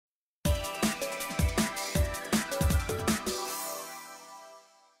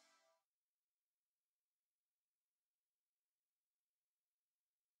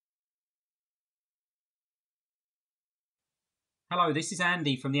Hello, this is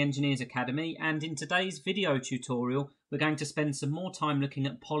Andy from the Engineers Academy, and in today's video tutorial we're going to spend some more time looking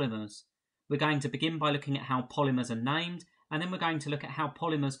at polymers. We're going to begin by looking at how polymers are named, and then we're going to look at how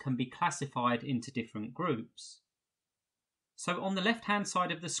polymers can be classified into different groups. So on the left hand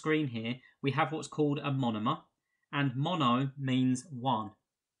side of the screen here we have what's called a monomer, and mono means one.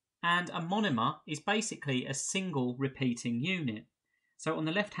 And a monomer is basically a single repeating unit. So on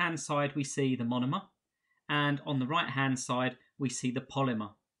the left hand side we see the monomer, and on the right hand side we see the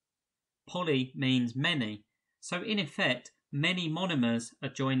polymer. Poly means many, so in effect many monomers are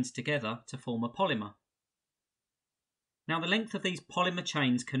joined together to form a polymer. Now the length of these polymer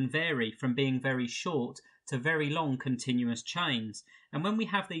chains can vary from being very short to very long continuous chains, and when we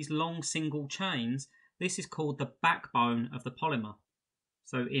have these long single chains, this is called the backbone of the polymer.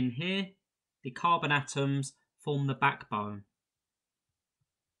 So in here the carbon atoms form the backbone.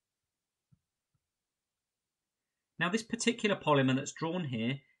 Now this particular polymer that's drawn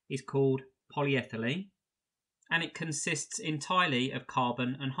here is called polyethylene, and it consists entirely of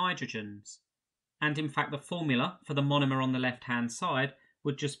carbon and hydrogens. And in fact the formula for the monomer on the left hand side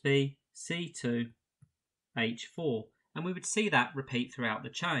would just be C2H4, and we would see that repeat throughout the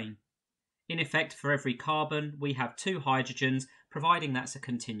chain. In effect, for every carbon we have two hydrogens, providing that's a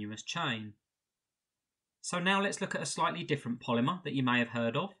continuous chain. So now let's look at a slightly different polymer that you may have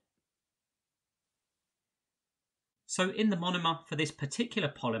heard of. So in the monomer for this particular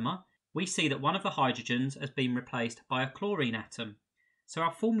polymer, we see that one of the hydrogens has been replaced by a chlorine atom. So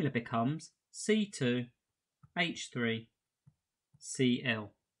our formula becomes C2H3Cl.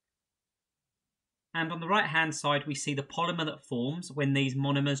 And on the right hand side we see the polymer that forms when these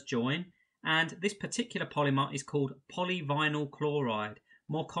monomers join, and this particular polymer is called Polyvinyl Chloride,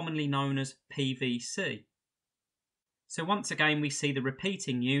 more commonly known as PVC. So once again we see the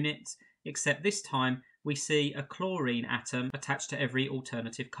repeating units, except this time we see a chlorine atom attached to every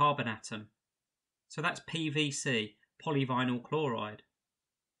alternative carbon atom. So that's PVC, polyvinyl chloride.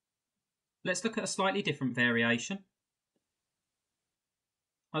 Let's look at a slightly different variation.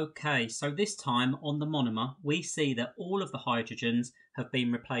 Okay, so this time on the monomer we see that all of the hydrogens have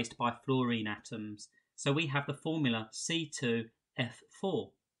been replaced by fluorine atoms. So we have the formula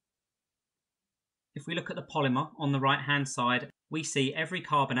C2F4. If we look at the polymer on the right hand side, we see every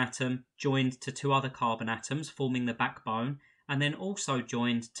carbon atom joined to two other carbon atoms forming the backbone, and then also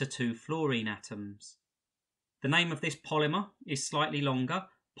joined to two fluorine atoms. The name of this polymer is slightly longer,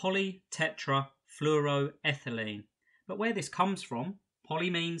 polytetrafluoroethylene. But where this comes from, poly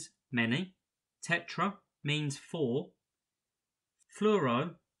means many, tetra means four,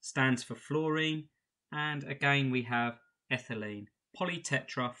 fluoro stands for fluorine, and again we have ethylene,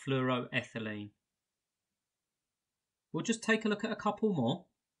 polytetrafluoroethylene. We'll just take a look at a couple more.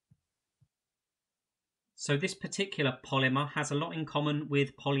 So this particular polymer has a lot in common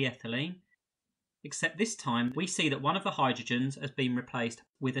with polyethylene, except this time we see that one of the hydrogens has been replaced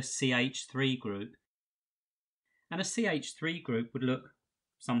with a CH3 group. And a CH3 group would look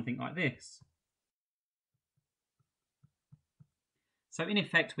something like this. So in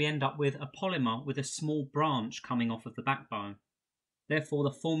effect we end up with a polymer with a small branch coming off of the backbone. Therefore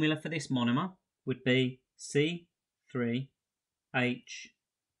the formula for this monomer would be C3H6.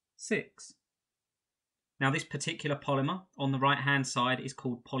 Now this particular polymer on the right hand side is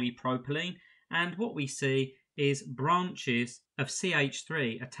called polypropylene, and what we see is branches of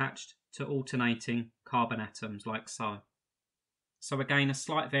CH3 attached to alternating carbon atoms like so. So again a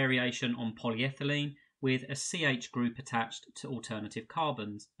slight variation on polyethylene with a CH group attached to alternative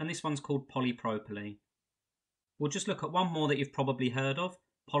carbons, and this one's called polypropylene. We'll just look at one more that you've probably heard of,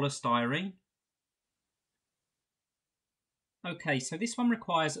 polystyrene. Okay, so this one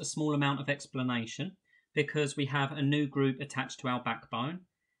requires a small amount of explanation because we have a new group attached to our backbone,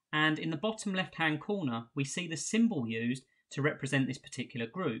 and in the bottom left hand corner we see the symbol used to represent this particular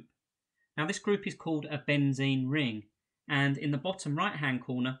group. Now this group is called a benzene ring, and in the bottom right hand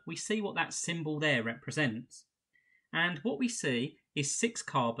corner we see what that symbol there represents. And what we see is 6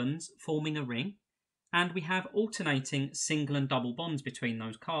 carbons forming a ring, and we have alternating single and double bonds between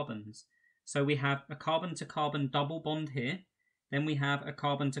those carbons. So we have a carbon to carbon double bond here, then we have a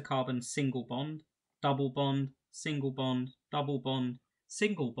carbon to carbon single bond, double bond, single bond, double bond,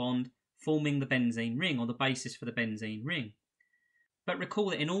 single bond, forming the benzene ring, or the basis for the benzene ring. But recall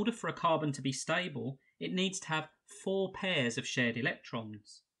that in order for a carbon to be stable, it needs to have 4 pairs of shared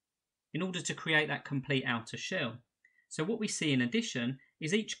electrons in order to create that complete outer shell. So what we see in addition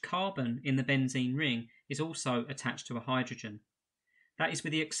is each carbon in the benzene ring is also attached to a hydrogen. That is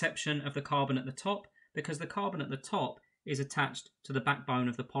with the exception of the carbon at the top, because the carbon at the top is attached to the backbone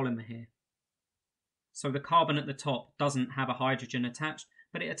of the polymer here. So the carbon at the top doesn't have a hydrogen attached,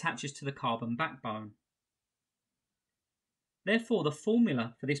 but it attaches to the carbon backbone. Therefore, the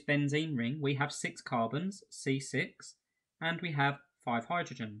formula for this benzene ring, we have 6 carbons, C6, and we have 5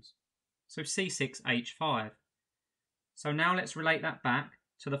 hydrogens, so C6H5. So now let's relate that back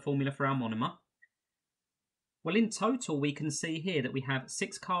to the formula for our monomer. Well, in total, we can see here that we have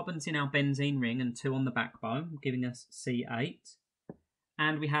 6 carbons in our benzene ring and 2 on the backbone, giving us C8.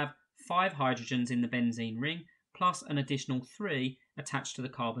 And we have 5 hydrogens in the benzene ring, plus an additional 3 attached to the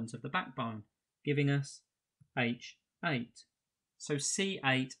carbons of the backbone, giving us H8. So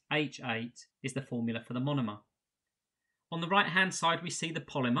C8H8 is the formula for the monomer. On the right-hand side, we see the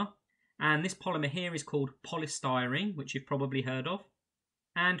polymer. And this polymer here is called polystyrene, which you've probably heard of.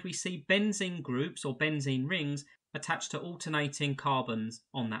 And we see benzene groups or benzene rings attached to alternating carbons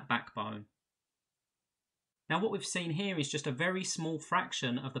on that backbone. Now what we've seen here is just a very small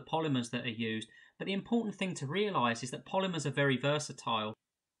fraction of the polymers that are used, but the important thing to realise is that polymers are very versatile.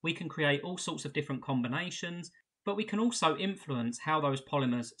 We can create all sorts of different combinations, but we can also influence how those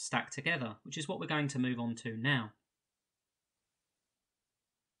polymers stack together, which is what we're going to move on to now.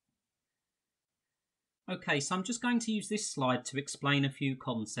 Okay, so I'm just going to use this slide to explain a few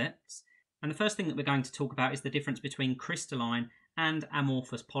concepts. And the first thing that we're going to talk about is the difference between crystalline and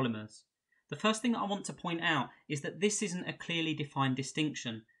amorphous polymers. The first thing that I want to point out is that this isn't a clearly defined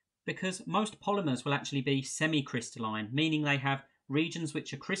distinction, because most polymers will actually be semi-crystalline, meaning they have regions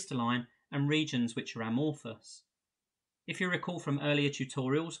which are crystalline and regions which are amorphous. If you recall from earlier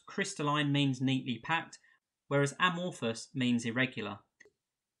tutorials, crystalline means neatly packed, whereas amorphous means irregular.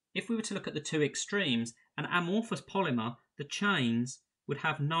 If we were to look at the two extremes, an amorphous polymer, the chains would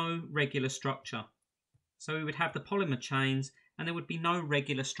have no regular structure. So we would have the polymer chains and there would be no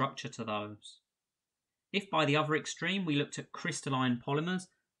regular structure to those. If by the other extreme we looked at crystalline polymers,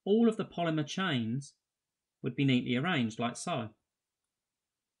 all of the polymer chains would be neatly arranged like so.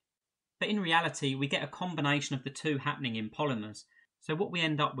 But in reality, we get a combination of the two happening in polymers. So what we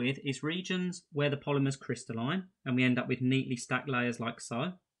end up with is regions where the polymer is crystalline, and we end up with neatly stacked layers like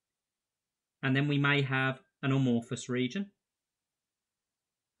so. And then we may have an amorphous region.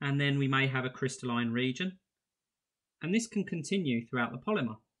 And then we may have a crystalline region. And this can continue throughout the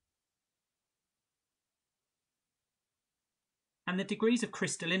polymer. And the degrees of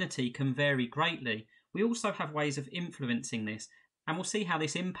crystallinity can vary greatly. We also have ways of influencing this, and we'll see how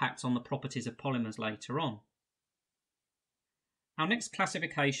this impacts on the properties of polymers later on. Our next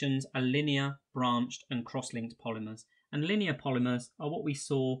classifications are linear, branched and cross-linked polymers. And linear polymers are what we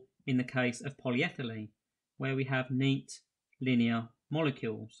saw in the case of polyethylene, where we have neat, linear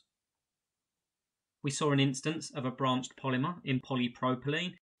molecules. We saw an instance of a branched polymer in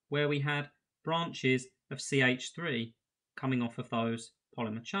polypropylene, where we had branches of CH3 coming off of those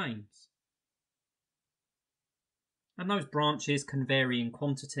polymer chains. And those branches can vary in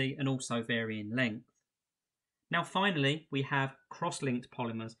quantity and also vary in length. Now finally, we have cross-linked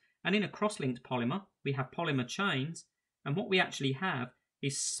polymers. And in a cross-linked polymer, we have polymer chains, and what we actually have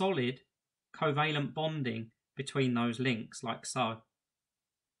is solid covalent bonding between those links, like so.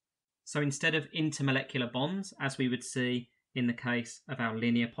 So instead of intermolecular bonds, as we would see in the case of our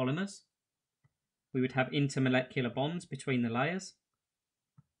linear polymers, we would have intermolecular bonds between the layers.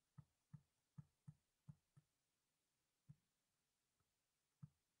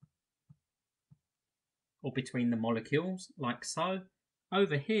 Or between the molecules, like so.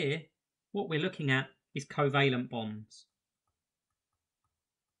 Over here, what we're looking at is covalent bonds.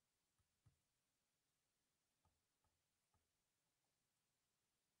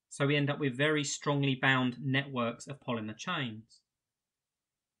 So we end up with very strongly bound networks of polymer chains.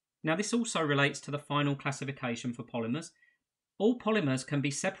 Now this also relates to the final classification for polymers. All polymers can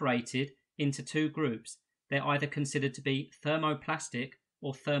be separated into two groups. They're either considered to be thermoplastic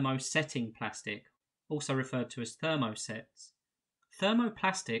or thermosetting plastic, also referred to as thermosets.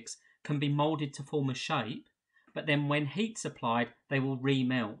 Thermoplastics can be moulded to form a shape, but then when heat's applied, they will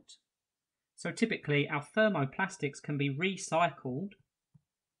remelt. So typically our thermoplastics can be recycled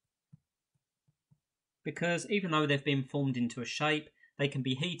because even though they've been formed into a shape, they can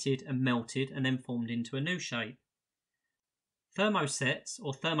be heated and melted and then formed into a new shape. Thermosets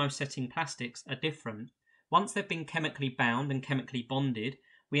or thermosetting plastics are different. Once they've been chemically bound and chemically bonded,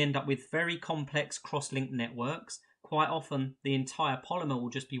 we end up with very complex cross-linked networks. Quite often the entire polymer will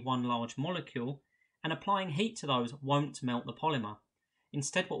just be one large molecule, and applying heat to those won't melt the polymer.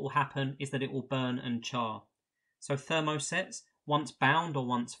 Instead what will happen is that it will burn and char. So thermosets, once bound or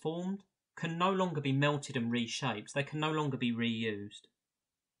once formed, can no longer be melted and reshaped. They can no longer be reused.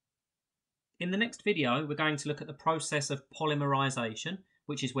 In the next video, we're going to look at the process of polymerization,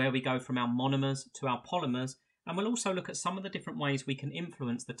 which is where we go from our monomers to our polymers, and we'll also look at some of the different ways we can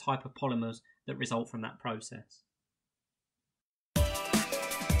influence the type of polymers that result from that process.